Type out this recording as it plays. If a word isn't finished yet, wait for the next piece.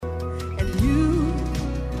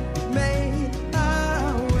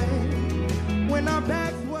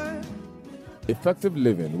Effective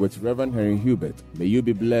Living with Reverend Henry Hubert. May you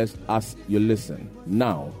be blessed as you listen.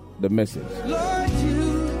 Now, the message. Lord,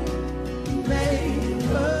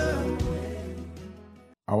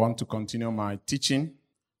 I want to continue my teaching,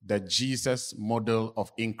 the Jesus model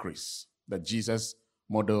of increase. The Jesus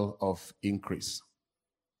model of increase.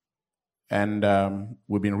 And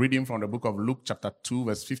we've been reading from the book of Luke chapter 2,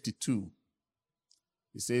 verse 52.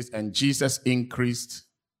 It says, and Jesus increased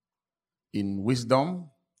in wisdom,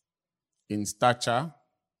 in stature,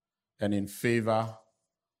 and in favor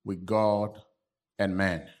with God and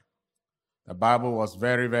man. The Bible was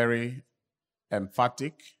very, very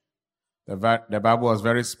emphatic. The Bible was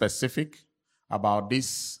very specific about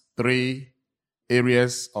these three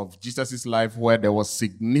areas of Jesus' life where there was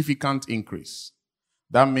significant increase.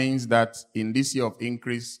 That means that in this year of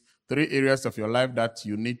increase, three areas of your life that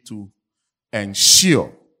you need to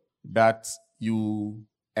ensure that you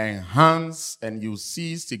enhance and you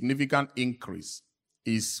see significant increase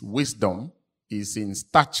is wisdom, is in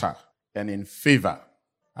stature, and in favor.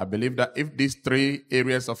 I believe that if these three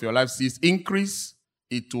areas of your life sees increase,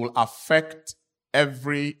 it will affect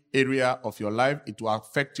every area of your life. It will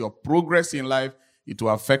affect your progress in life. It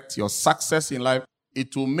will affect your success in life.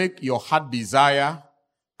 It will make your heart desire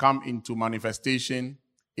come into manifestation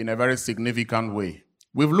in a very significant way.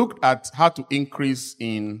 We've looked at how to increase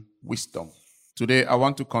in wisdom. Today, I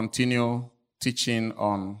want to continue teaching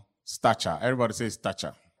on stature. Everybody says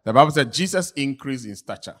stature. The Bible said Jesus increased in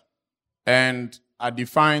stature. And I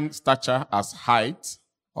define stature as height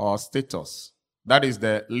or status. That is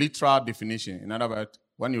the literal definition. In other words,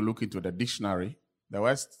 when you look into the dictionary, the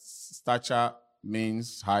word stature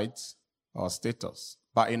means height or status.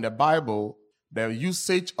 But in the Bible, the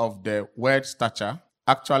usage of the word stature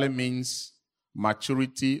actually means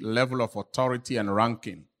maturity, level of authority, and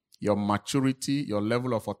ranking. Your maturity, your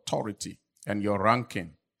level of authority, and your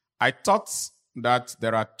ranking. I thought that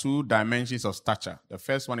there are two dimensions of stature. The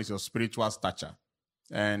first one is your spiritual stature.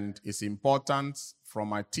 And it's important from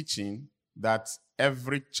my teaching that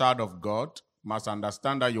every child of God must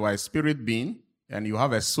understand that you are a spirit being and you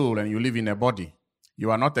have a soul and you live in a body.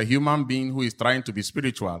 You are not a human being who is trying to be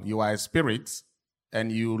spiritual. You are a spirit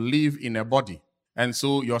and you live in a body. And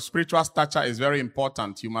so your spiritual stature is very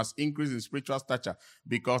important. You must increase in spiritual stature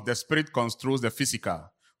because the spirit controls the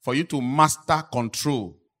physical. For you to master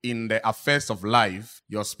control in the affairs of life,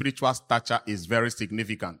 your spiritual stature is very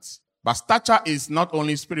significant. But stature is not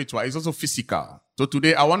only spiritual, it's also physical. So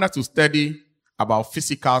today I want us to study about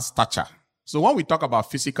physical stature. So when we talk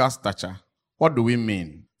about physical stature, what do we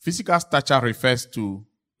mean? Physical stature refers to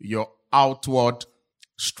your outward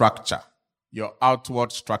structure. Your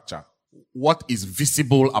outward structure. What is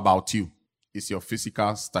visible about you is your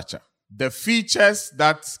physical stature. The features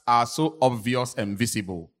that are so obvious and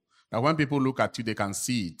visible that when people look at you, they can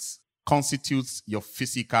see it, constitutes your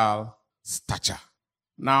physical stature.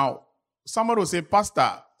 Now, somebody will say,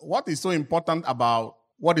 Pastor, what is so important about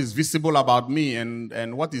what is visible about me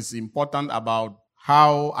and what is important about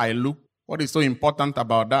how I look? What is so important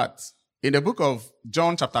about that? In the book of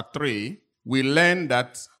John chapter 3, we learn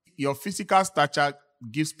that your physical stature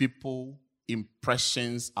gives people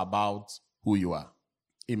impressions about who you are.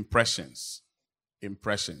 Impressions.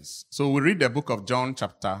 So we read the book of John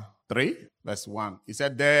chapter 3, verse 1. He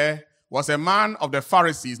said, there was a man of the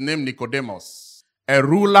Pharisees named Nicodemus, a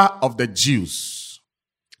ruler of the Jews.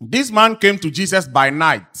 This man came to Jesus by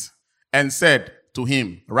night and said to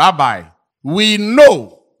him, Rabbi, we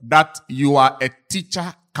know that you are a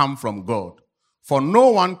teacher come from God, for no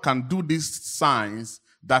one can do these signs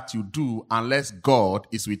that you do unless God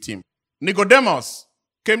is with him. Nicodemus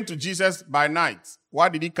came to Jesus by night. Why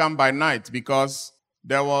did he come by night? Because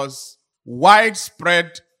there was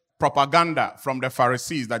widespread propaganda from the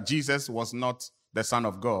Pharisees that Jesus was not the Son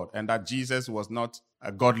of God and that Jesus was not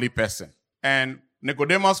a godly person. And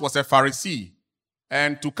Nicodemus was a Pharisee.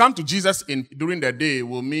 And to come to Jesus during the day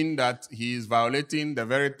will mean that he is violating the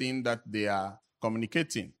very thing that they are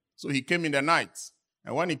communicating. So he came in the night.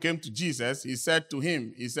 And when he came to Jesus, he said to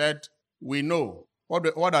him, we know.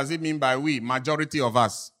 What does it mean by we? Majority of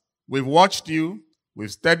us. We've watched you, we've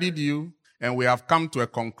studied you, and we have come to a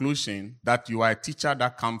conclusion that you are a teacher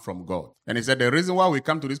that comes from God. And he said the reason why we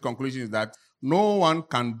come to this conclusion is that no one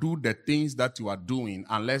can do the things that you are doing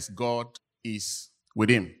unless God is with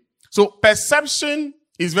him. So perception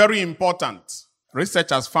is very important. Research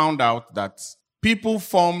has found out that people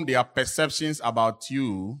form their perceptions about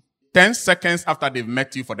you 10 seconds after they've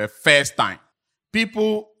met you for the first time.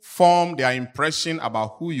 People form their impression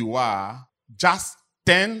about who you are just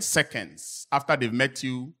 10 seconds after they've met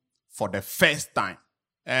you for the first time.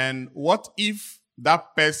 And what if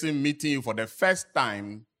that person meeting you for the first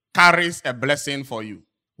time carries a blessing for you?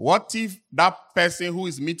 What if that person who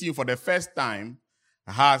is meeting you for the first time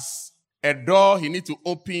has a door he needs to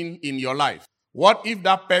open in your life? What if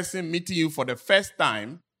that person meeting you for the first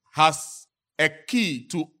time has a key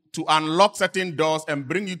to unlock certain doors and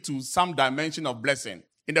bring you to some dimension of blessing?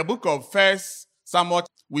 In the book of 1 Samuel,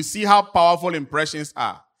 we see how powerful impressions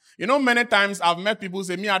are. You know, many times I've met people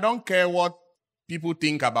say, I don't care what people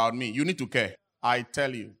think about me. You need to care. I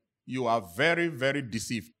tell you, you are very, very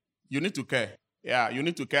deceived. You need to care. Yeah, you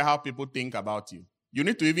need to care how people think about you. You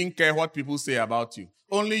need to even care what people say about you.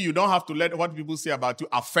 Only you don't have to let what people say about you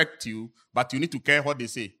affect you, but you need to care what they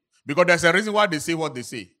say. Because there's a reason why they say what they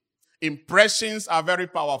say. Impressions are very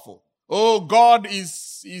powerful. Oh, God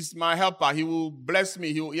is my helper. He will bless me.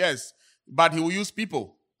 Yes, but he will use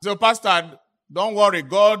people. So, Pastor, don't worry.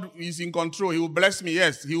 God is in control. He will bless me.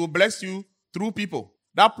 Yes, he will bless you through people.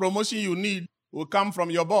 That promotion you need will come from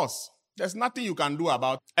your boss. There's nothing you can do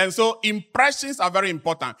about it. And so impressions are very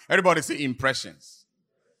important. Everybody say impressions.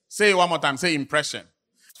 Say it one more time. Say impression.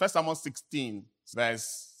 1 Samuel 16,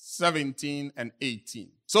 verse 17 and 18.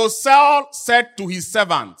 So Saul said to his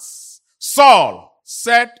servants,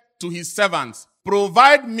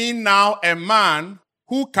 provide me now a man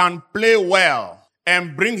who can play well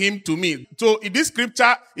and bring him to me. So in this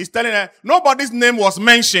scripture is telling us nobody's name was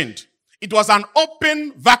mentioned. It was an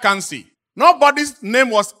open vacancy. Nobody's name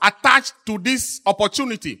was attached to this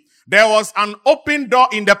opportunity. There was an open door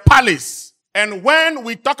in the palace. And when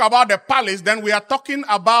we talk about the palace, then we are talking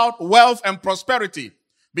about wealth and prosperity.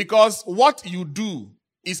 Because what you do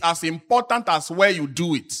is as important as where you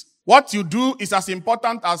do it. What you do is as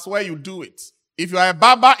important as where you do it. If you are a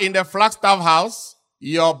barber in the Flagstaff house,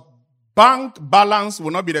 your bank balance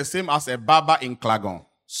will not be the same as a barber in Klagon.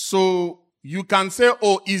 So you can say,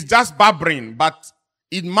 it's just barbering, but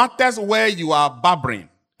it matters where you are barbering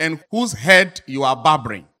and whose head you are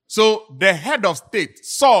barbering. So the head of state,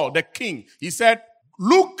 Saul, the king, he said,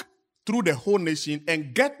 look through the whole nation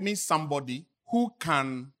and get me somebody who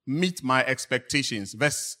can meet my expectations.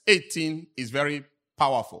 Verse 18 is very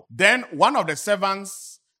powerful. Then one of the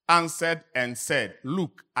servants answered and said,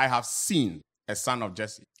 look, I have seen a son of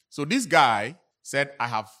Jesse. So this guy said, I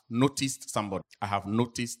have noticed somebody.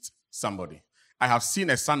 I have seen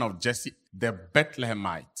a son of Jesse, the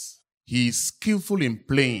Bethlehemite. He is skillful in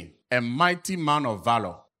playing, a mighty man of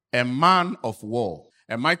valor, a man of war.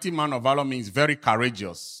 A mighty man of valor means very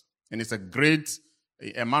courageous, and it's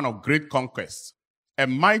a man of great conquest. A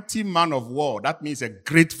mighty man of war, that means a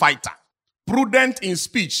great fighter. Prudent in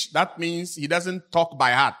speech, that means he doesn't talk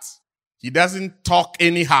by heart. He doesn't talk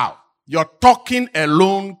anyhow. Your talking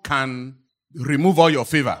alone can remove all your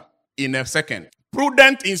favor in a second.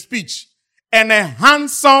 Prudent in speech. And a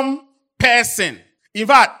handsome person. In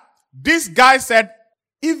fact, this guy said,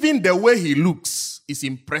 even the way he looks is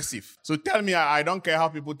impressive. So tell me, I don't care how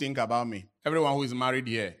people think about me. Everyone who is married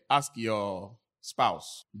here, ask your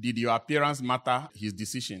spouse, did your appearance matter his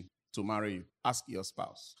decision to marry you? Ask your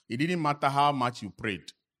spouse. It didn't matter how much you prayed.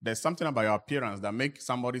 There's something about your appearance that makes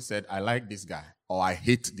somebody say, I like this guy or I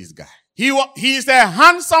hate this guy. He is a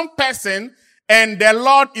handsome person and the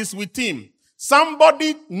Lord is with him.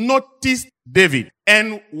 Somebody noticed David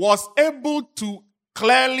and was able to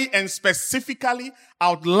clearly and specifically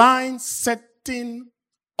outline certain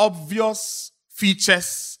obvious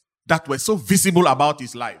features that were so visible about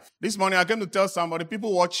his life. This morning I came to tell somebody,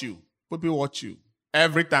 people watch you. People watch you.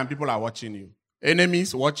 Every time people are watching you.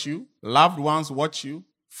 Enemies watch you. Loved ones watch you.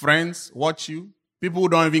 Friends watch you. People who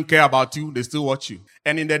don't even care about you, they still watch you.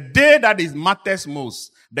 And in the day that it matters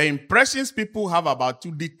most, the impressions people have about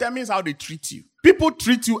you determines how they treat you. People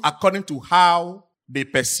treat you according to how they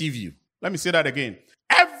perceive you. Let me say that again.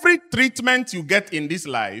 Every treatment you get in this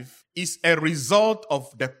life is a result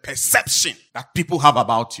of the perception that people have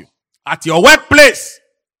about you. At your workplace,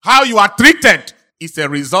 how you are treated is a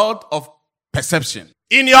result of perception.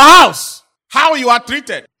 In your house, how you are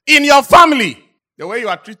treated. In your family, the way you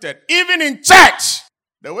are treated. Even in church,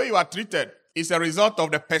 the way you are treated is a result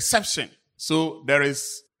of the perception. So there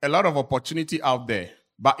is a lot of opportunity out there.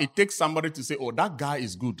 But it takes somebody to say, that guy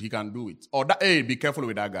is good. He can do it. Or be careful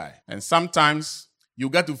with that guy. And sometimes you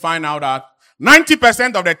get to find out that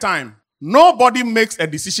 90% of the time, nobody makes a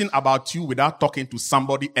decision about you without talking to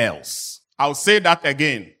somebody else. I'll say that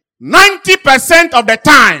again. 90% of the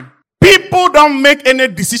time, people don't make any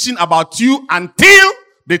decision about you until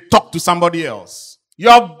they talk to somebody else.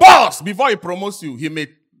 Your boss, before he promotes you, he may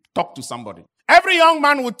talk to somebody. Every young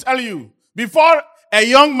man will tell you, before a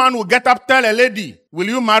young man will get up, tell a lady, will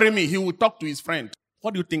you marry me? He will talk to his friend.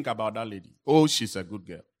 What do you think about that lady? Oh, she's a good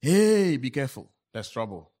girl. Hey, be careful. There's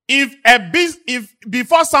trouble. If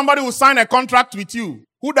before somebody will sign a contract with you,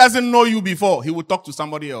 who doesn't know you before, he will talk to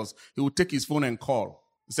somebody else. He will take his phone and call.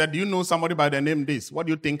 He said, do you know somebody by the name this? What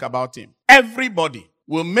do you think about him? Everybody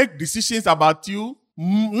will make decisions about you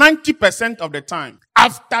 90% of the time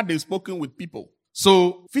after they've spoken with people.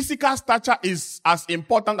 So physical stature is as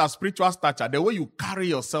important as spiritual stature. The way you carry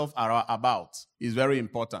yourself about is very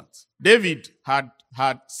important. David had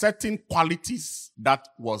certain qualities that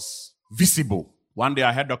was visible. One day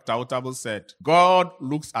I heard Dr. Otabo said, God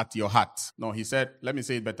looks at your heart. No, he said, let me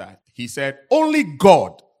say it better. He said, only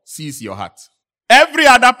God sees your heart. Every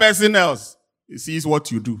other person else sees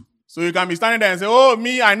what you do. So you can be standing there and say, oh,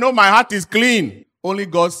 me, I know my heart is clean. Only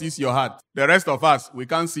God sees your heart. The rest of us, we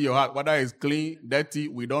can't see your heart. Whether it's clean, dirty,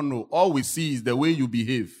 we don't know. All we see is the way you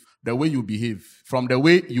behave. The way you behave. From the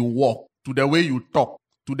way you walk, to the way you talk,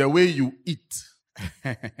 to the way you eat.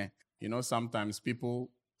 Sometimes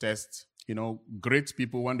people test, great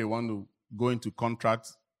people, when they want to go into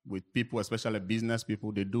contract with people, especially business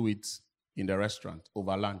people, they do it in the restaurant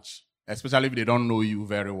over lunch. Especially if they don't know you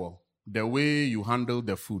very well. The way you handle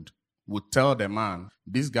the food would tell the man,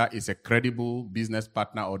 this guy is a credible business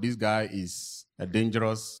partner or this guy is a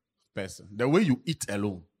dangerous person. The way you eat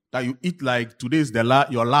alone, that you eat like today is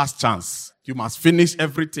your last chance. You must finish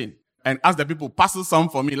everything. And ask the people, parcel some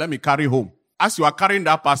for me, let me carry home. As you are carrying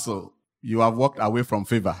that parcel, you have walked away from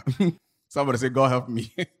favor. Somebody say, God help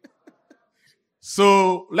me.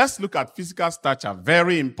 So let's look at physical stature.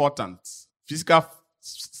 Very important. Physical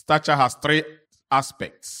stature has three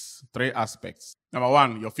aspects. Number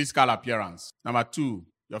one, your physical appearance. Number two,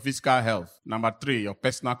 your physical health. Number three, your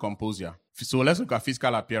personal composure. So let's look at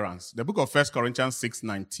physical appearance. The book of 1 Corinthians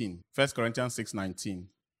 6:19. 1 Corinthians 6:19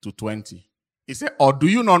 to 20. It said, or do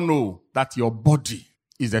you not know that your body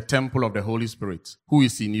is a temple of the Holy Spirit, who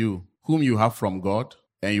is in you, whom you have from God,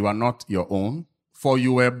 and you are not your own? For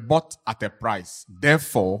you were bought at a price.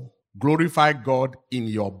 Therefore, glorify God in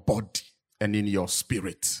your body and in your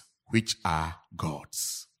spirit, which are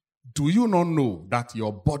God's. Do you not know that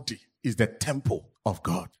your body is the temple of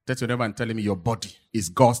God? That's your neighbor and telling me your body is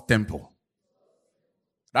God's temple.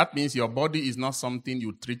 That means your body is not something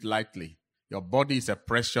you treat lightly. Your body is a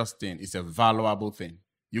precious thing. It's a valuable thing.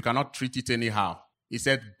 You cannot treat it anyhow. He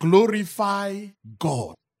said, glorify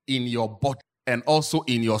God in your body and also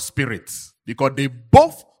in your spirit, because they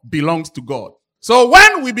both belong to God. So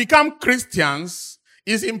when we become Christians,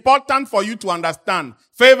 it's important for you to understand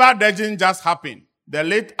favor doesn't just happen. The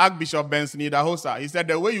late Archbishop Benson Idahosa, he said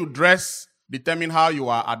the way you dress determines how you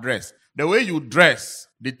are addressed. The way you dress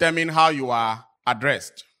determines how you are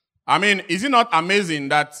addressed. I mean, is it not amazing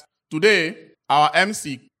that today our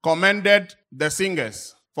MC commended the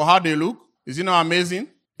singers for how they look? Is it not amazing?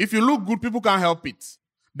 If you look good, people can't help it.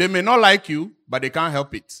 They may not like you, but they can't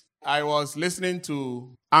help it. I was listening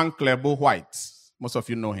to Uncle Bo White. Most of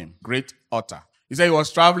you know him. Great author. He said he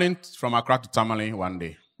was traveling from Accra to Tamale one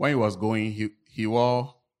day. When he was going, he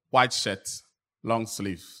wore white shirt, long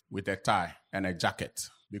sleeve, with a tie and a jacket,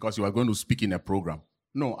 because he was going to speak in a program.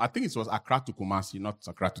 No, I think it was Accra to Kumasi, not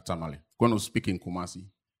Accra to Tamale. Going to speak in Kumasi.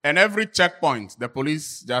 And every checkpoint, the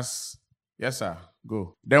police just, yes, sir,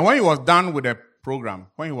 go. Then when he was done with the program,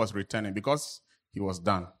 when he was returning, because he was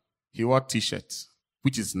done, he wore t-shirts,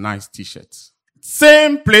 which is nice t-shirts.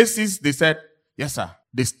 Same places, they said, yes, sir.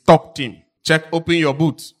 They stopped him. Check, open your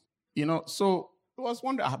boot. So it was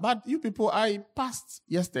wondering, but you people, I passed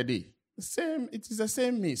yesterday. It is the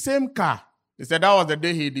same me, same car. They said that was the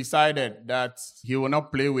day he decided that he will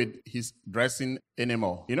not play with his dressing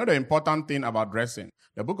anymore. You know the important thing about dressing?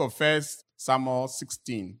 The book of 1 Samuel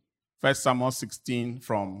 16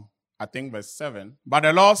 from, I think, verse 7. But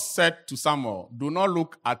the Lord said to Samuel, do not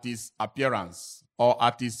look at his appearance or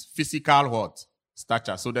at his physical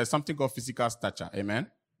stature. So there's something called physical stature. Amen?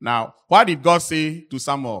 Now, why did God say to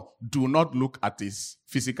Samuel, do not look at his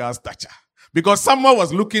physical stature? Because Samuel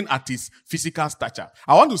was looking at his physical stature.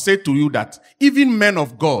 I want to say to you that even men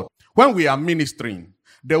of God, when we are ministering,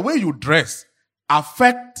 the way you dress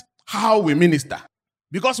affects how we minister.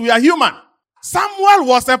 Because we are human. Samuel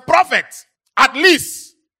was a prophet, at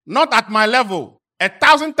least, not at my level,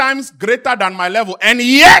 1,000 times greater than my level. And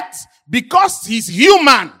yet, because he's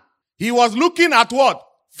human, he was looking at what?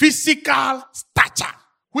 Physical stature,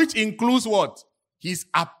 which includes what? His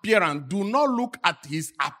appearance. Do not look at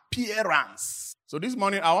his appearance. So this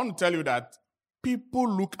morning, I want to tell you that people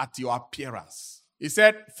look at your appearance. He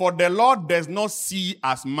said, for the Lord does not see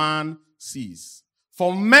as man sees.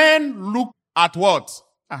 For men look at what?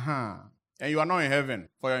 And you are not in heaven.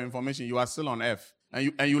 For your information, you are still on earth.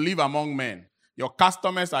 And you live among men. Your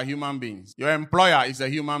customers are human beings. Your employer is a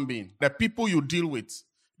human being. The people you deal with,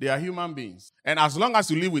 they are human beings. And as long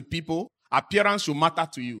as you live with people, appearance should matter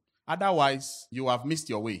to you. Otherwise, you have missed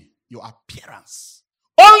your way. Your appearance.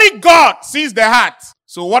 Only God sees the heart.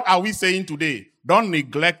 So what are we saying today? Don't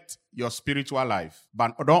neglect your spiritual life,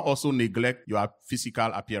 but don't also neglect your physical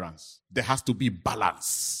appearance. There has to be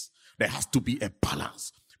balance. There has to be a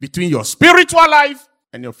balance between your spiritual life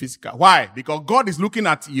and your physical. Why? Because God is looking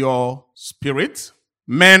at your spirit.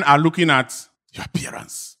 Men are looking at your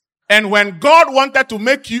appearance. And when God wanted to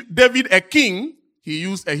make David a king, he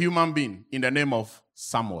used a human being in the name of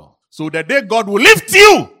Samuel. So the day God will lift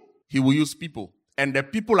you, he will use people. And the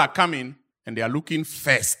people are coming and they are looking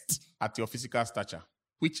first at your physical stature,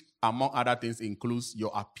 which among other things includes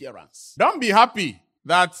your appearance. Don't be happy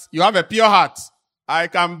that you have a pure heart. I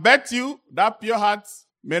can bet you that pure heart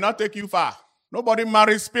may not take you far. Nobody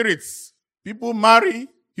marries spirits. People marry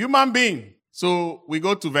human beings. So we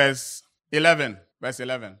go to verse 11. Verse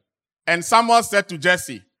 11. And Samuel said to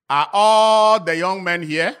Jesse, are all the young men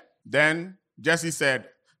here? Then Jesse said,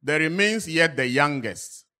 there remains yet the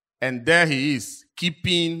youngest. And there he is,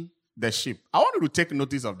 keeping the sheep. I want you to take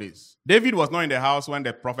notice of this. David was not in the house when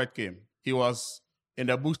the prophet came. He was in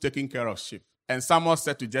the bush taking care of sheep. And Samuel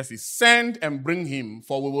said to Jesse, send and bring him,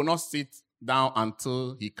 for we will not sit down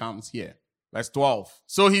until he comes here. Verse 12.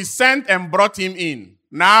 So he sent and brought him in.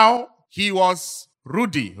 Now he was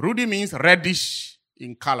ruddy. Ruddy means reddish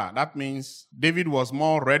in color. That means David was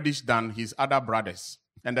more reddish than his other brothers.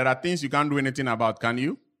 And there are things you can't do anything about, can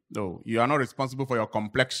you? No, you are not responsible for your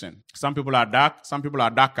complexion. Some people are dark, some people are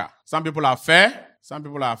darker. Some people are fair, some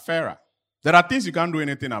people are fairer. There are things you can't do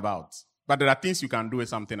anything about, but there are things you can do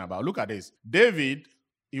something about. Look at this. David,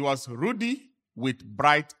 he was ruddy with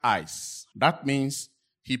bright eyes. That means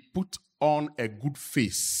he put on a good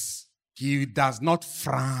face. He does not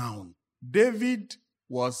frown. David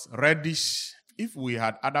was reddish. If we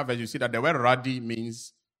had other versions, you see that the word ruddy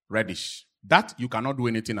means reddish. That you cannot do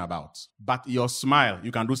anything about. But your smile,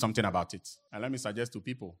 you can do something about it. And let me suggest to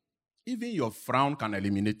people, even your frown can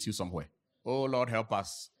eliminate you somewhere. Oh, Lord, help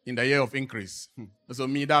us. In the year of increase. So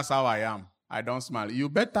me, that's how I am. I don't smile. You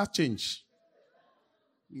better change.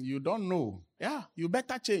 You don't know. Yeah, you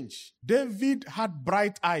better change. David had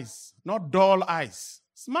bright eyes, not dull eyes.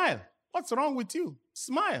 Smile. What's wrong with you?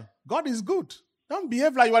 Smile. God is good. Don't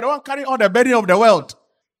behave like you are the one carrying all the burden of the world.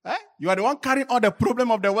 You are the one carrying all the problem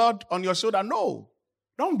of the world on your shoulder. No.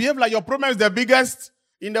 Don't behave like your problem is the biggest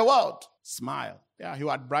in the world. Smile. Yeah, he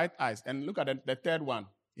had bright eyes. And look at the third one.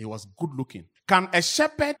 He was good looking. Can a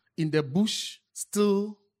shepherd in the bush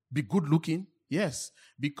still be good looking? Yes,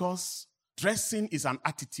 because dressing is an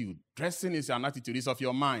attitude. Dressing is an attitude. It's of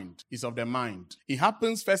your mind. It's of the mind. It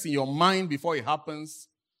happens first in your mind before it happens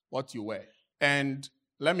what you wear. And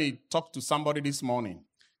let me talk to somebody this morning.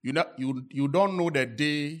 You don't know the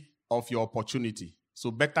day of your opportunity. So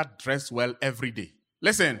better dress well every day.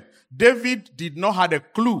 Listen, David did not have a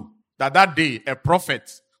clue that day a prophet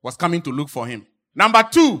was coming to look for him. Number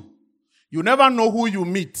 2, you never know who you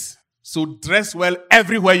meet. So dress well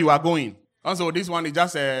everywhere you are going. Also, this one is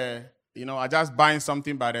just just buying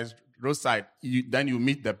something by the roadside. Then you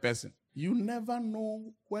meet the person. You never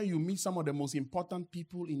know where you meet some of the most important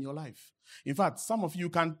people in your life. In fact, some of you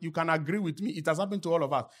can agree with me. It has happened to all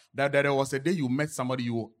of us that there was a day you met somebody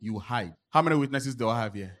you hide. How many witnesses do I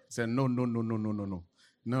have here? Say no.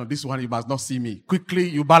 No, this one you must not see me. Quickly,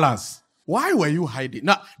 you balance. Why were you hiding?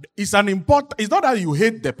 Now, it's not that you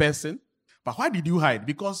hate the person, but why did you hide?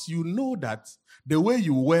 Because you know that the way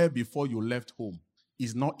you were before you left home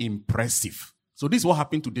is not impressive. So this is what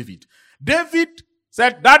happened to David. David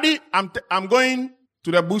said, Daddy, I'm going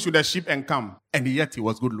to the bush with the sheep and come. And yet he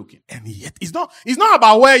was good looking. And yet it's not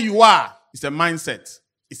about where you are. It's a mindset.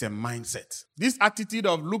 It's a mindset. This attitude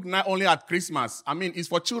of look not only at Christmas, it's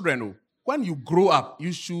for children. When you grow up,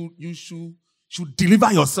 you should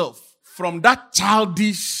deliver yourself from that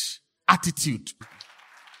childish attitude.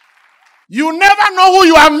 You never know who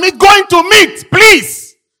you are going to meet.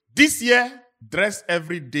 Please, this year, dress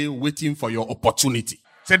every day waiting for your opportunity.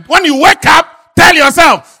 Said when you wake up, tell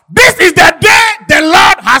yourself, this is the day the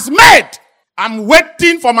Lord has made. I'm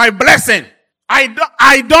waiting for my blessing.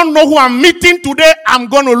 I don't know who I'm meeting today. I'm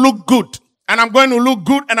going to look good. And I'm going to look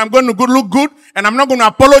good. And I'm going to look good. And I'm not going to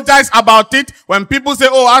apologize about it. When people say,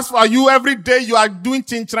 oh, as for you, every day you are doing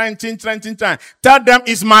chin-chin. Tell them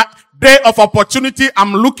it's my day of opportunity.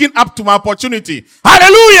 I'm looking up to my opportunity.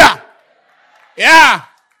 Hallelujah.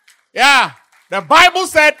 Yeah. The Bible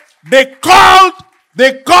said they called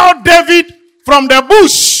David from the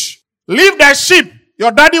bush. Leave the sheep.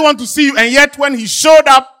 Your daddy want to see you. And yet when he showed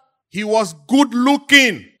up, he was good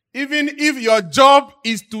looking. Even if your job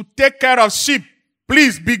is to take care of sheep,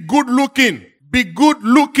 please be good looking. Be good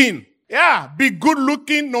looking. Yeah, be good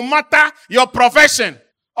looking no matter your profession.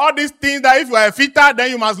 All these things that if you are a fitter,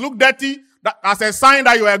 then you must look dirty. That, as a sign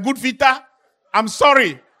that you are a good fitter. I'm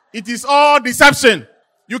sorry. It is all deception.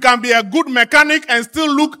 You can be a good mechanic and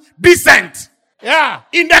still look decent. Yeah.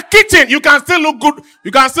 In the kitchen, you can still look good.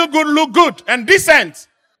 You can still look good and decent.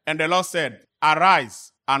 And the Lord said,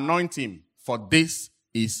 arise, anoint him, for this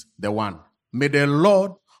is the one. May the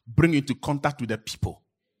Lord bring you into contact with the people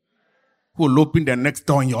who will open the next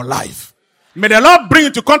door in your life. May the Lord bring you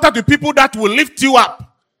into contact with people that will lift you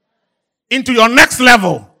up into your next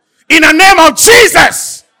level. In the name of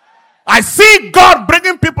Jesus, I see God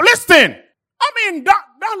bringing people. Listen,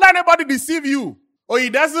 don't let anybody deceive you. Or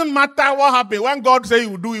it doesn't matter what happened. When God says he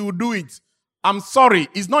will do it. I'm sorry,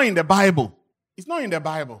 it's not in the Bible. It's not in the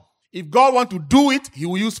Bible. If God wants to do it, he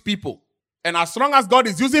will use people. And as long as God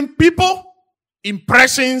is using people,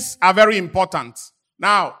 impressions are very important.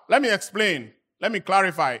 Now, let me explain. Let me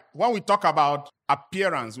clarify. When we talk about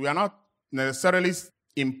appearance, we are not necessarily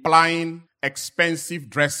implying expensive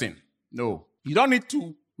dressing. No. You don't need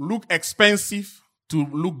to look expensive to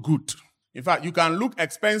look good. In fact, you can look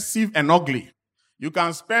expensive and ugly. You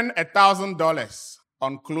can spend $1,000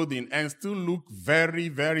 on clothing and still look very,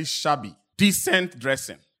 very shabby. Decent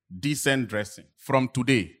dressing. Decent dressing. From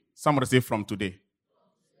today. Somebody say from today.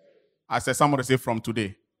 I said somebody say from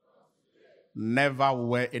today. Never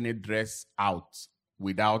wear any dress out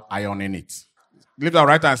without ironing it. Lift your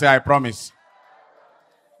right hand and say, I promise.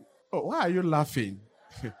 Oh, why are you laughing?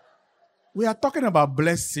 We are talking about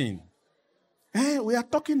blessing. We are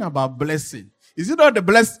talking about blessing. Is it not the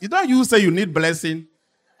blessing? Is not you say you need blessing?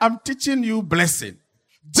 I'm teaching you blessing.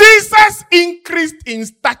 Jesus increased in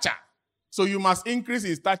stature. So you must increase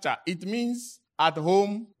in stature. It means at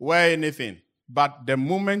home, wear anything. But the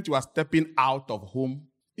moment you are stepping out of home,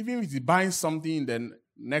 even if you're buying something in the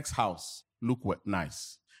next house, look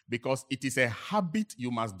nice. Because it is a habit you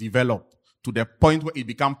must develop to the point where it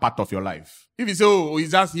becomes part of your life. If you say, oh,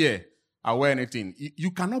 he's just here, I wear anything.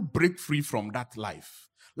 You cannot break free from that life.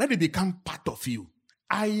 Let it become part of you.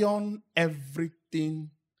 Iron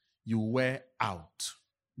everything you wear out.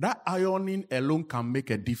 That ironing alone can make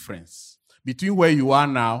a difference between where you are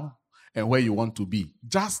now and where you want to be.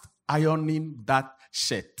 Just ironing that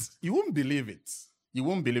shirt. You won't believe it. You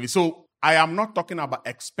won't believe it. So I am not talking about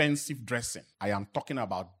expensive dressing. I am talking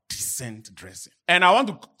about decent dressing. And I want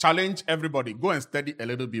to challenge everybody. Go and study a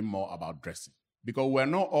little bit more about dressing. Because we're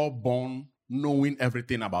not all born knowing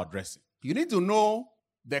everything about dressing. You need to know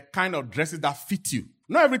the kind of dresses that fit you.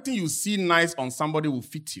 Not everything you see nice on somebody will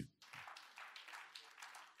fit you.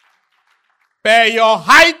 Per your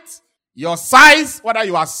height, your size, whether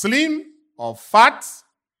you are slim or fat,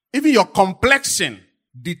 even your complexion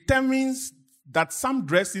determines that some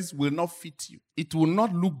dresses will not fit you. It will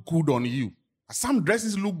not look good on you. Some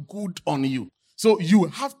dresses look good on you. So you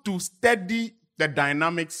have to study the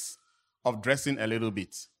dynamics of dressing a little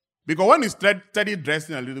bit. Because when you study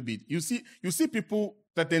dressing a little bit, you see people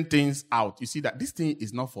certain things out. You see that this thing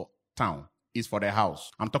is not for town. It's for the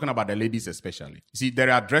house. I'm talking about the ladies especially. You see,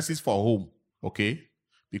 there are dresses for home. Okay?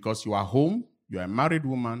 Because you are home, you are a married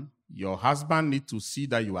woman, your husband needs to see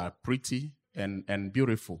that you are pretty and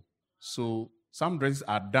beautiful. So some dresses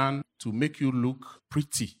are done to make you look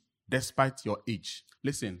pretty despite your age.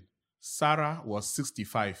 Listen, Sarah was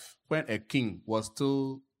 65 when a king was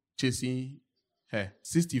still chasing her.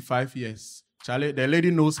 65 years. Charlie, the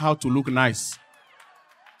lady knows how to look nice.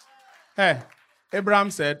 Hey,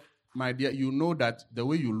 Abraham said, my dear, you know that the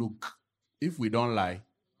way you look, if we don't lie,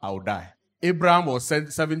 I'll die. Abraham was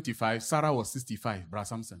 75, Sarah was 65, Brother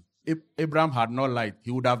Samson. Abraham had not lied. He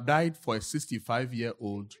would have died for a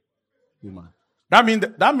 65-year-old woman.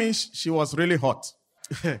 That means she was really hot.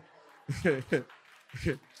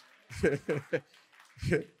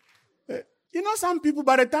 You know, some people,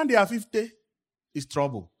 by the time they are 50, it's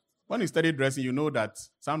trouble. When you study dressing, you know that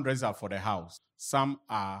some dresses are for the house. Some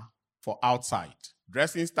are for outside.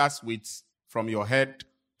 Dressing starts with from your head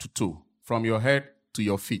to toe. From your head to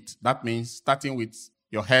your feet. That means starting with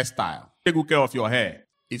your hairstyle. Take good care of your hair.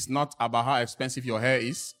 It's not about how expensive your hair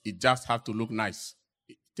is. It just has to look nice.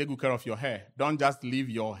 Take good care of your hair. Don't just leave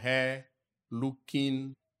your hair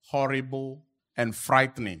looking horrible and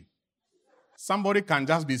frightening. Somebody can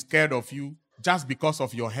just be scared of you just because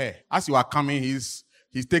of your hair. As you are coming, he's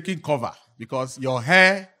taking cover because your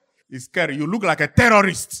hair is scary. You look like a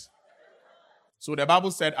terrorist. So the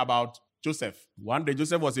Bible said about Joseph. One day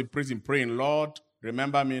Joseph was in prison praying, Lord,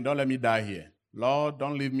 remember me, don't let me die here. Lord,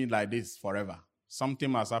 don't leave me like this forever.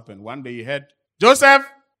 Something must happen. One day he heard, Joseph,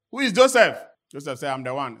 who is Joseph? Joseph said, I'm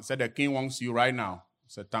the one. He said, the king wants you right now. He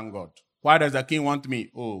said, thank God. Why does the king want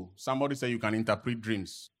me? Oh, somebody said you can interpret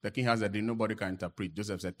dreams. The king has a dream. Nobody can interpret.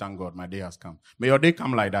 Joseph said, thank God, my day has come. May your day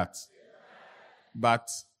come like that. But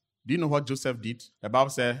do you know what Joseph did? The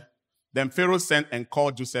Bible said, then Pharaoh sent and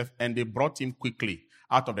called Joseph, and they brought him quickly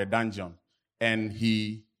out of the dungeon. And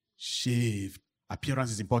he shaved.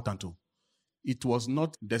 Appearance is important too. It was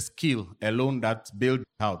not the skill alone that bailed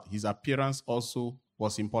out. His appearance also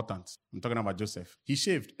was important. I'm talking about Joseph. He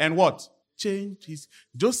shaved. And what? Changed his.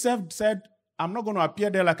 Joseph said, I'm not going to appear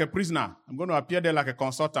there like a prisoner. I'm going to appear there like a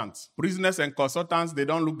consultant. Prisoners and consultants, they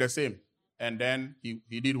don't look the same. And then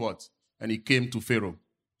he did what? And he came to Pharaoh.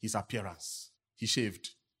 His appearance. He shaved.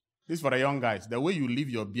 This is for the young guys. The way you leave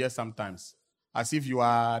your beard sometimes, as if you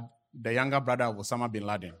are the younger brother of Osama bin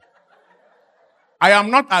Laden. I am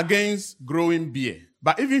not against growing beard.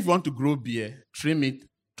 But if you want to grow beard, trim it,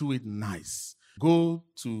 do it nice. Go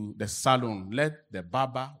to the salon. Let the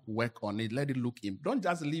barber work on it. Let it look in. Don't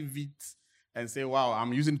just leave it and say, wow,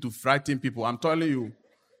 I'm using it to frighten people. I'm telling you,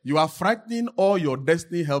 you are frightening all your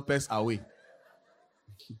destiny helpers away.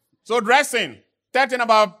 So dressing. Third thing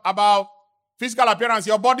about physical appearance,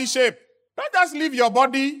 your body shape. Don't just leave your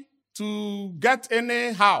body to get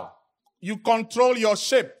anyhow. You control your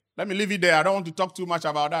shape. Let me leave it there. I don't want to talk too much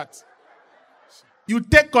about that. You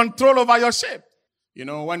take control over your shape. You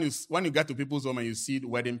know, when you get to people's home and you see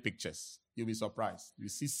wedding pictures, you'll be surprised. You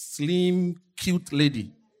see slim, cute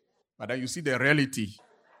lady. But then you see the reality.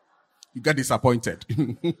 You get disappointed.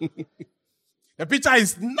 The picture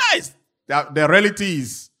is nice. The reality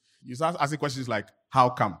is, you start asking questions like, how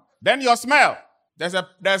come? Then your smell.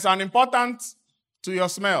 There's an importance to your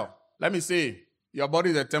smell. Let me say, your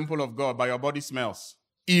body is a temple of God, but your body smells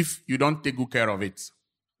if you don't take good care of it.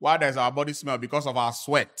 Why does our body smell? Because of our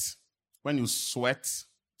sweat. When you sweat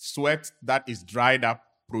that is dried up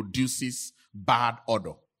produces bad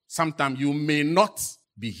odor. Sometimes you may not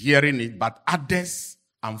be hearing it, but others,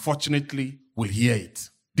 unfortunately, will hear it.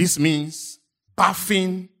 This means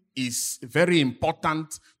bathing is very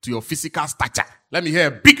important to your physical stature. Let me hear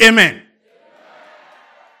a big amen.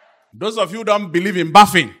 Those of you who don't believe in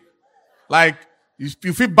bathing, like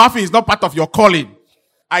you feel bathing is not part of your calling.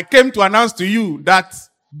 I came to announce to you that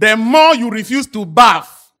the more you refuse to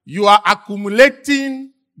bath, you are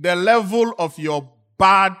accumulating the level of your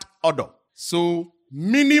bad odor. So,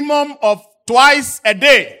 minimum of twice a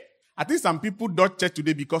day. I think some people don't church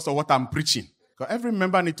today because of what I'm preaching. Because every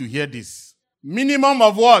member needs to hear this. Minimum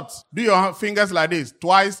of what? Do your fingers like this.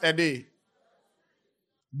 Twice a day.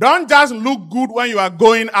 Don't just look good when you are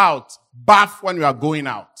going out. Bath when you are going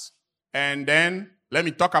out. And then, let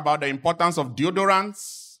me talk about the importance of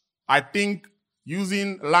deodorants. I think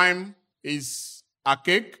using lime is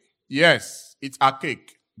archaic. Yes, it's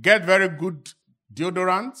archaic. Get very good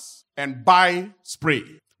deodorants and buy spray.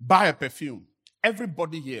 Buy a perfume.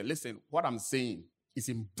 Everybody here, listen, what I'm saying is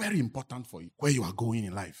very important for you where you are going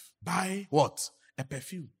in life. Buy what? A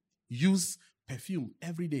perfume. Use perfume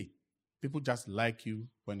every day. People just like you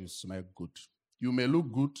when you smell good. You may look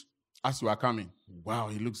good as you are coming. Wow,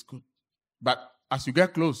 he looks good. But as you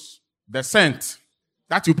get close, the scent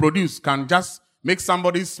that you produce can just make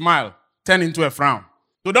somebody's smile turn into a frown.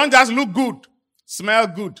 So don't just look good, smell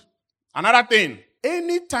good. Another thing,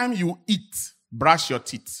 anytime you eat, brush your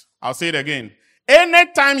teeth. I'll say it again.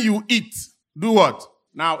 Anytime you eat, do what?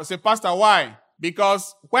 Now, say, Pastor, why?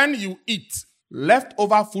 Because when you eat,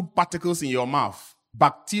 leftover food particles in your mouth,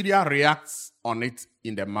 bacteria reacts on it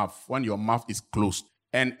in the mouth when your mouth is closed.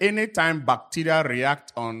 And anytime bacteria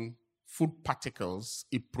react on food particles,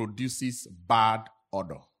 it produces bad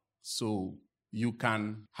odor. So you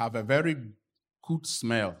can have a very good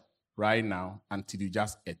smell right now until you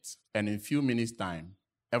just eat. And in a few minutes' time,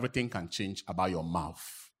 everything can change about your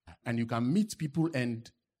mouth. And you can meet people, and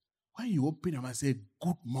when you open them and say,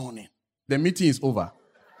 good morning, the meeting is over.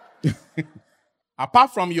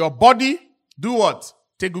 Apart from your body, do what?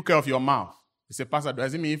 Take good care of your mouth. You say, Pastor,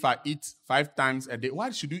 does it mean if I eat 5 times a day?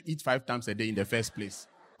 Why should you eat 5 times a day in the first place?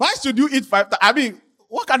 Why should you eat 5 times? I mean,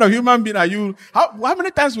 what kind of human being are you? How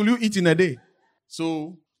many times will you eat in a day?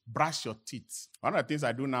 So, brush your teeth. One of the things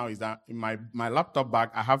I do now is that in my laptop bag,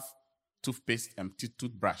 I have toothpaste and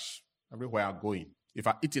toothbrush everywhere I'm going. If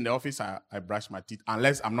I eat in the office, I brush my teeth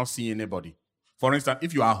unless I'm not seeing anybody. For instance,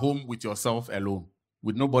 if you are home with yourself alone,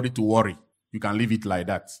 with nobody to worry, you can leave it like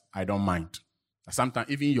that. I don't mind. Sometimes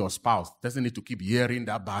even your spouse doesn't need to keep hearing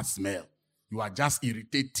that bad smell. You are just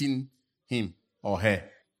irritating him or her.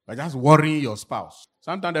 You're just worrying your spouse.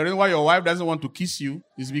 Sometimes the reason why your wife doesn't want to kiss you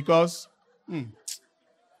is because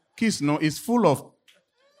kiss is full of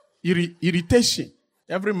irritation.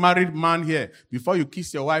 Every married man here, before you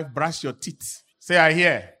kiss your wife, brush your teeth. Say, I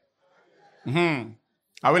hear.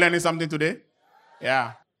 Are we learning something today?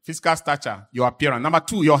 Yeah. Physical stature, your appearance. Number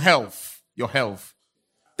 2, your health. Your health.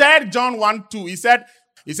 3 John 1:2.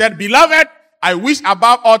 He said, beloved, I wish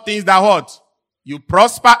above all things that what? You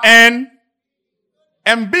prosper and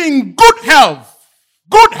be in good health.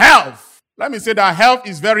 Good health. Let me say that health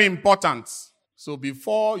is very important. So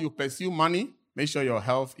before you pursue money, make sure your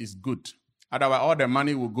health is good. Otherwise, all the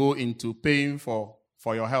money will go into paying for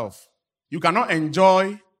your health. You cannot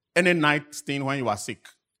enjoy any night thing when you are sick.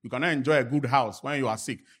 You cannot enjoy a good house when you are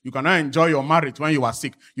sick. You cannot enjoy your marriage when you are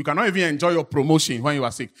sick. You cannot even enjoy your promotion when you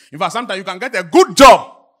are sick. In fact, sometimes you can get a good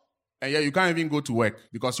job and yet you can't even go to work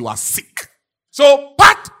because you are sick. So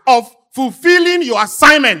part of fulfilling your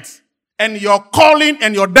assignment and your calling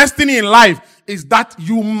and your destiny in life is that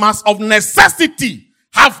you must of necessity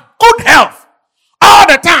have good health all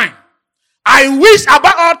the time. I wish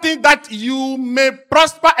above all things that you may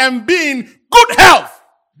prosper and be in good health.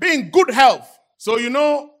 Be in good health. So,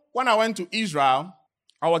 when I went to Israel,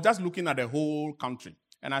 I was just looking at the whole country.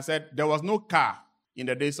 And I said, there was no car in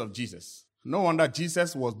the days of Jesus. No wonder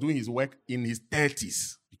Jesus was doing his work in his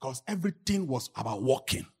 30s. Because everything was about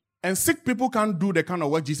walking. And sick people can't do the kind of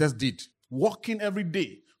work Jesus did. Walking every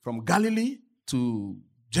day. From Galilee to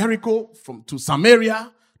Jericho, to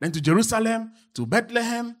Samaria, then to Jerusalem, to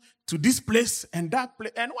Bethlehem, to this place and that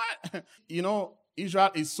place. And why?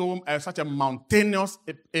 Israel is such a mountainous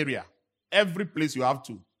area. Every place you have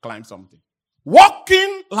to climb something.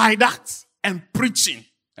 Walking like that and preaching.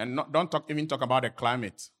 And don't even talk about the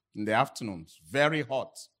climate in the afternoons. Very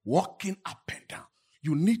hot. Walking up and down.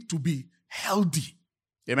 You need to be healthy.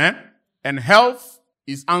 Amen? And health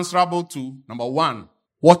is answerable to, number 1,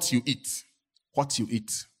 what you eat. What you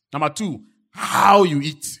eat. Number 2, how you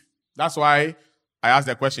eat. That's why I asked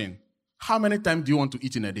the question, how many times do you want to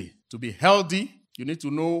eat in a day? To be healthy, you need to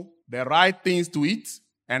know the right things to eat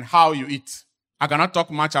and how you eat. I cannot talk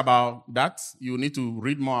much about that. You need to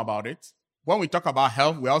read more about it. When we talk about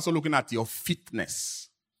health, we're also looking at your fitness.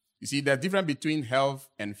 You see, there's a difference between health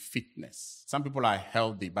and fitness. Some people are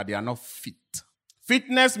healthy, but they are not fit.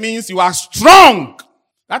 Fitness means you are strong.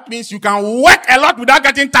 That means you can work a lot without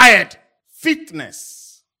getting tired.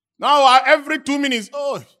 Fitness. Now, every 2 minutes,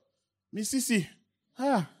 me sissy,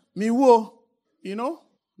 me wo,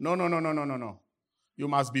 No. You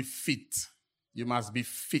must be fit. You must be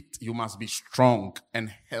fit. You must be strong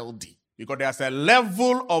and healthy. Because there's a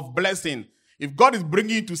level of blessing. If God is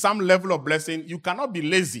bringing you to some level of blessing, you cannot be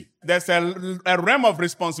lazy. There's a realm of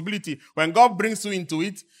responsibility. When God brings you into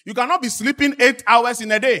it, you cannot be sleeping 8 hours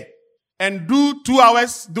in a day and do 2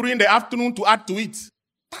 hours during the afternoon to add to it.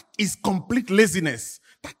 That is complete laziness.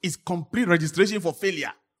 That is complete registration for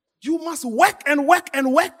failure. You must work and work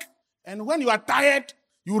and work. And when you are tired,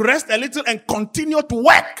 you rest a little and continue to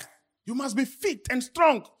work. You must be fit and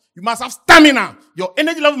strong. You must have stamina. Your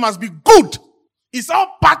energy level must be good. It's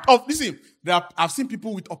all part of, I've seen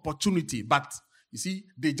people with opportunity, but you see,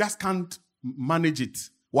 they just can't manage it.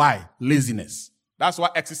 Why? Laziness. That's why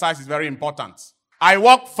exercise is very important. I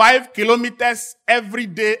walk 5 kilometers every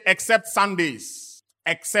day except Sundays.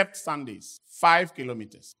 Except Sundays. 5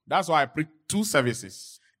 kilometers. That's why I preach 2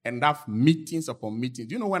 services and have meetings upon meetings.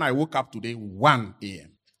 Do you know when I woke up today? 1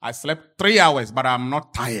 a.m. I slept 3 hours, but I'm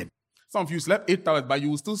not tired. Some of you slept 8 hours, but you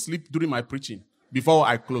will still sleep during my preaching before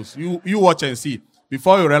I close. You watch and see.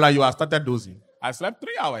 Before you realize you have started dozing. I slept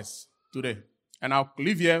 3 hours today. And I'll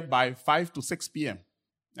leave here by 5 to 6 p.m.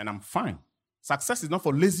 And I'm fine. Success is not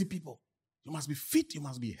for lazy people. You must be fit. You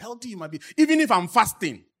must be healthy. Even if I'm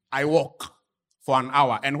fasting, I walk for an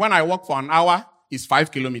hour. And when I walk for an hour, it's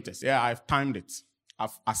 5 kilometers. Yeah, I've timed it.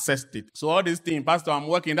 I've assessed it. So all these things, Pastor, I'm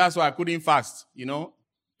working. That's why I couldn't fast.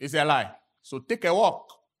 It's a lie. So take a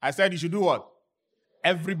walk. I said you should do what?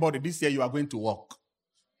 Everybody, this year you are going to walk.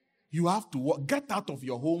 You have to walk. Get out of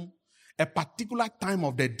your home a particular time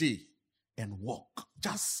of the day and walk.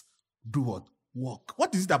 Just do what? Walk.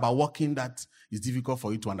 What is it about walking that is difficult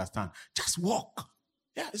for you to understand? Just walk.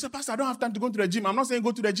 Yeah, it's a pastor. I don't have time to go to the gym. I'm not saying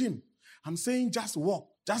go to the gym. I'm saying just walk.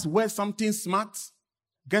 Just wear something smart.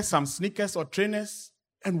 Get some sneakers or trainers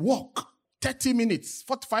and walk. 30 minutes,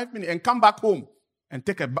 45 minutes, and come back home and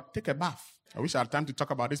take a bath. I wish I had time to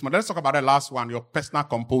talk about this, but let's talk about the last one, your personal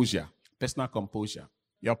composure. Personal composure.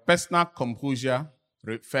 Your personal composure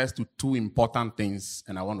refers to 2 important things,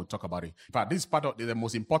 and I want to talk about it. But this is the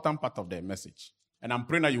most important part of the message, and I'm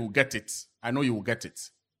praying that you will get it. I know you will get it.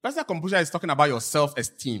 Personal composure is talking about your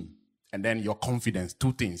self-esteem, and then your confidence.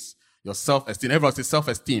 2 things. Your self-esteem. Everyone say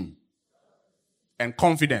self-esteem and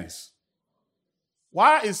confidence.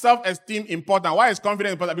 Why is self-esteem important? Why is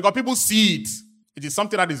confidence important? Because people see it. It is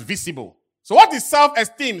something that is visible. So what is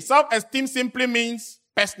self-esteem? Self-esteem simply means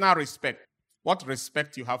personal respect. what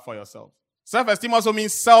respect you have for yourself. Self-esteem also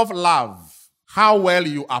means self-love. How well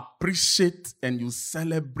you appreciate and you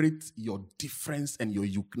celebrate your difference and your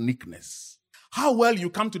uniqueness. How well you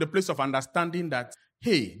come to the place of understanding that,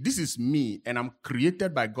 hey, this is me and I'm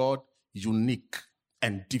created by God unique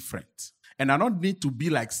and different. And I don't need to be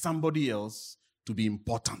like somebody else to be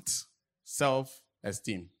important.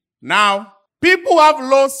 Self-esteem. Now, people who have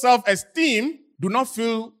low self-esteem do not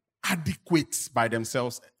feel adequate by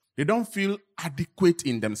themselves. They don't feel adequate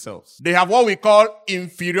in themselves. They have what we call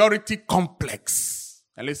inferiority complex.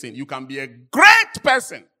 And listen, you can be a great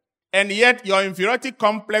person, and yet your inferiority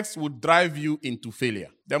complex would drive you into failure.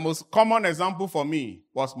 The most common example for me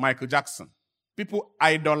was Michael Jackson. People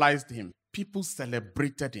idolized him. People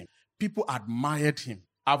celebrated him. People admired him.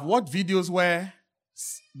 I've watched videos where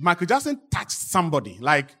Michael Jackson touched somebody,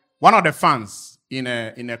 like one of the fans in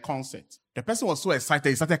a concert. The person was so excited,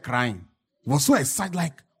 he started crying. He was so excited,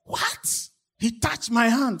 like, what? He touched my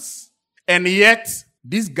hands. And yet,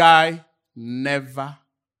 this guy never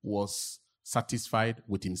was satisfied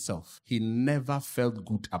with himself. He never felt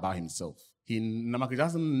good about himself. Michael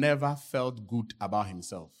Jackson never felt good about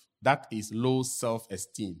himself. That is low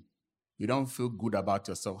self-esteem. You don't feel good about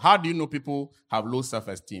yourself. How do you know people have low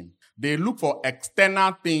self-esteem? They look for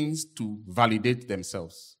external things to validate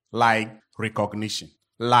themselves, like recognition,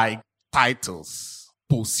 like titles,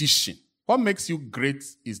 position. What makes you great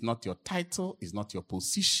is not your title, is not your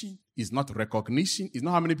position, is not recognition, is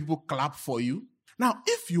not how many people clap for you. Now,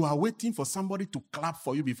 if you are waiting for somebody to clap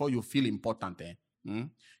for you before you feel important,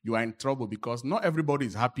 you are in trouble because not everybody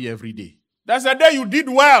is happy every day. There's a day you did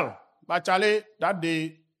well, but Charlie, that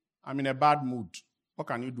day, I'm in a bad mood. What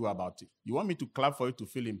can you do about it? You want me to clap for you to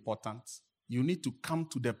feel important? You need to come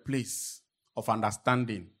to the place of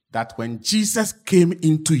understanding that when Jesus came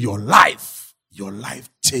into your life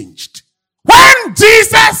changed. When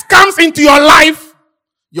Jesus comes into your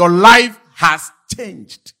life has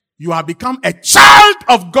changed. You have become a child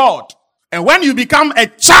of God. And when you become a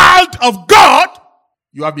child of God,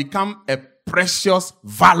 you have become a precious,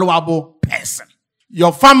 valuable person.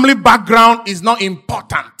 Your family background is not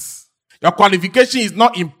important. Your qualification is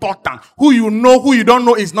not important. Who you know, who you don't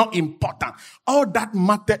know is not important. All that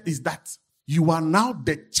matters is that you are now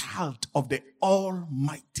the child of the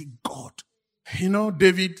Almighty God. You know,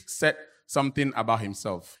 David said something about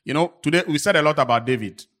himself. You know, today we said a lot about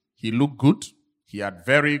David. He looked good. He had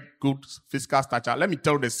very good physical stature. Let me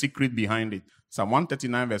tell you the secret behind it. Psalm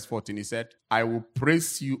 139 verse 14, he said, I will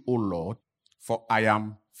praise you, O Lord, for I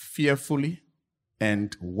am fearfully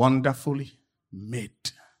and wonderfully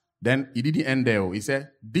made. Then he didn't end there. He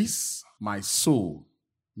said, this my soul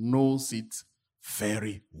knows it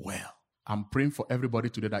very well. I'm praying for everybody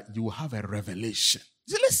today that you will have a revelation.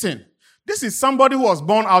 Listen, this is somebody who was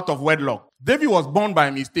born out of wedlock. David was born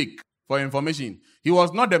by mistake. For information, he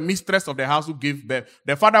was not the mistress of the house who gave birth.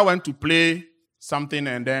 The father went to play something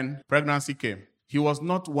and then pregnancy came. He was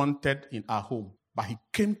not wanted in our home, but he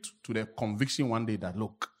came to the conviction one day that,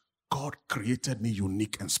 look, God created me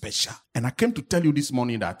unique and special. And I came to tell you this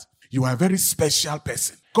morning that you are a very special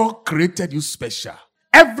person. God created you special.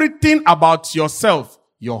 Everything about yourself,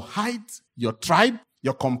 your height, your tribe,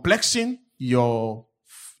 your complexion, your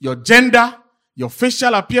gender, your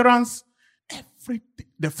facial appearance, everything,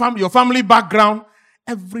 your family background,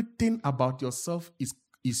 everything about yourself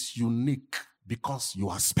is unique because you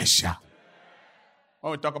are special.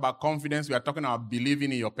 When we talk about confidence, we are talking about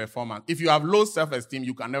believing in your performance. If you have low self-esteem,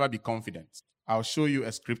 you can never be confident. I'll show you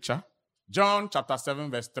a scripture. John chapter 7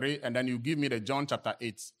 verse 3, and then you give me the John chapter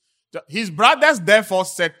 8. His brothers therefore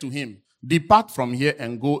said to him, depart from here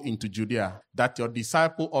and go into Judea, that your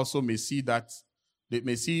disciple also may see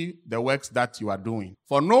the works that you are doing.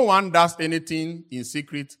 For no one does anything in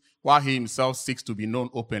secret while he himself seeks to be known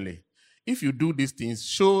openly. If you do these things,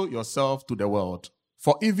 show yourself to the world.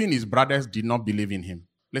 For even his brothers did not believe in him.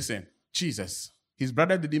 Listen, Jesus, his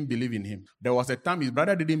brother didn't believe in him. There was a time his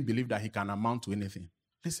brother didn't believe that he can amount to anything.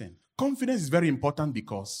 Listen, confidence is very important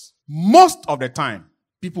because most of the time,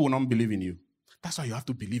 people will not believe in you. That's why you have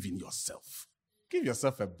to believe in yourself. Give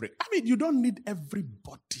yourself a break. I mean, you don't need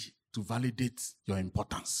everybody to validate your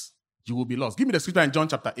importance. You will be lost. Give me the scripture in John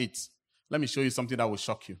chapter 8. Let me show you something that will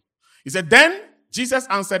shock you. He said, then Jesus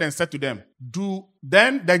answered and said to them,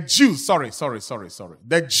 the Jews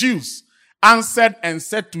answered and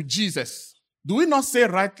said to Jesus, do we not say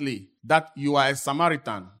rightly that you are a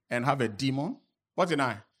Samaritan and have a demon? What did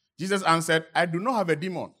I? Jesus answered, I do not have a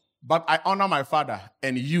demon, but I honor my Father,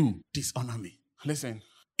 and you dishonor me. Listen,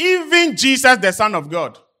 even Jesus, the Son of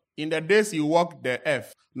God, in the days he walked the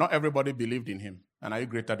earth, not everybody believed in him. And are you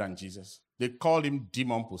greater than Jesus? They call him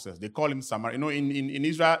demon possessed. They call him Samaritan. In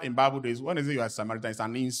Israel, in Bible days, when they say you are Samaritan, it's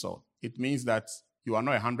an insult. It means that you are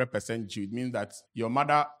not 100% Jew. It means that your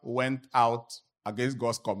mother went out against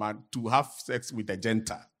God's command to have sex with a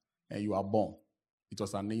Gentile, and you are born. It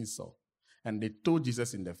was an insult. And they told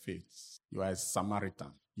Jesus in the face, you are a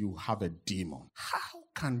Samaritan. You have a demon. How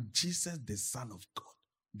can Jesus, the Son of God,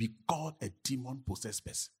 be called a demon-possessed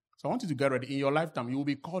person? So I want you to get ready. In your lifetime, you will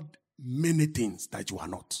be called many things that you are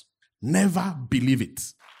not. Never believe it.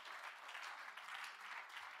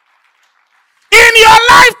 In your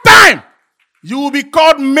lifetime, you will be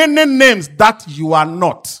called many names that you are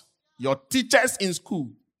not. Your teachers in school,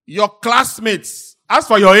 your classmates. As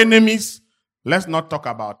for your enemies, let's not talk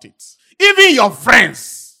about it. Even your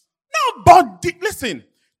friends. Nobody, listen,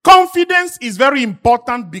 confidence is very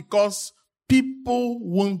important because people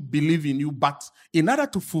won't believe in you. But in order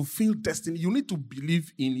to fulfill destiny, you need to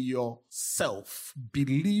believe in yourself.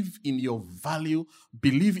 Believe in your value.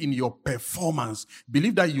 Believe in your performance.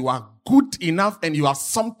 Believe that you are good enough and you have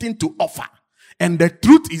something to offer. And the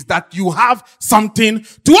truth is that you have something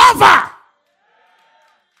to offer.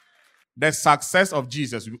 The success of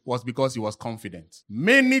Jesus was because he was confident.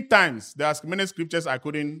 Many times, there are many scriptures I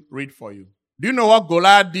couldn't read for you. Do you know what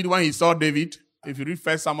Goliath did when he saw David? If you read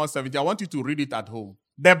 1 Samuel 17, I want you to read it at home.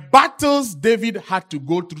 The battles David had to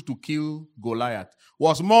go through to kill Goliath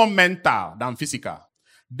was more mental than physical.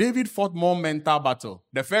 David fought more mental battle.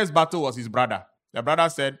 The first battle was his brother. The brother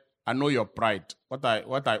said, I know your pride. Why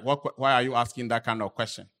are you asking that kind of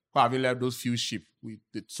question? Why have you left those few sheep?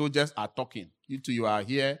 The soldiers are talking. You are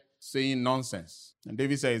here saying nonsense. And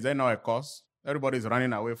David said, is there not a cause? Everybody is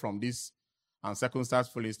running away from this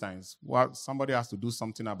uncircumcised Philistines. Well, somebody has to do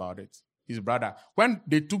something about it. His brother. When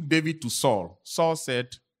they took David to Saul, Saul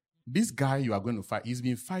said, this guy you are going to fight, he's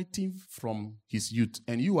been fighting from his youth,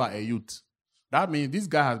 and you are a youth. That means this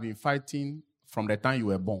guy has been fighting from the time you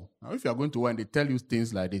were born. Now, if you are going to war and they tell you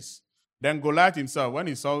things like this, then Goliath himself, when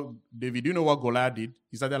he saw David, do you know what Goliath did?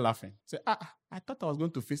 He started laughing. He said, I thought I was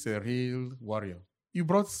going to face a real warrior. You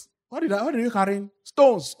brought, what did you carry?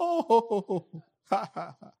 Stones. Oh.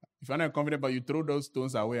 If you're not confident, but you throw those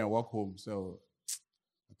stones away and walk home. So,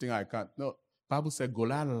 I think I can't. No, Bible said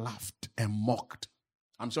Goliath laughed and mocked.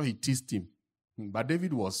 I'm sure he teased him. But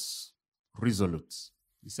David was resolute.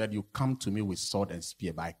 He said, you come to me with sword and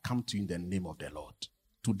spear, but I come to you in the name of the Lord.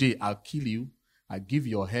 Today, I'll kill you. I give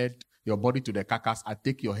your head, your body to the carcass. I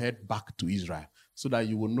take your head back to Israel so that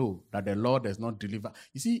you will know that the Lord does not deliver.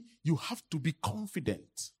 You see, you have to be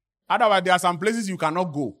confident. Otherwise, there are some places you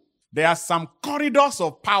cannot go. There are some corridors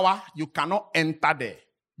of power you cannot enter there.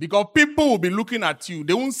 Because people will be looking at you.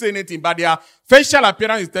 They won't say anything, but their facial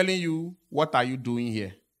appearance is telling you, what are you doing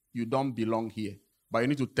here? You don't belong here. But you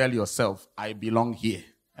need to tell yourself, I belong here.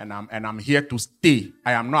 And I'm here to stay.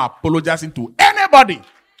 I am not apologizing to anybody.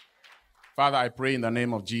 Father, I pray in the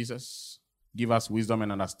name of Jesus, give us wisdom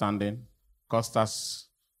and understanding. Cause us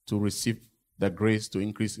to receive the grace to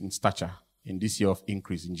increase in stature in this year of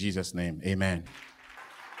increase. In Jesus' name, amen.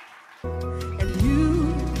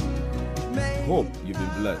 Hope you've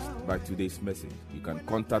been blessed by today's message. You can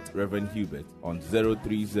contact Reverend Hubert on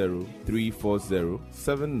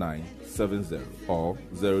 030-340-7970 or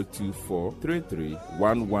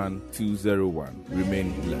 024-33-11201.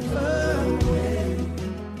 Remain blessed.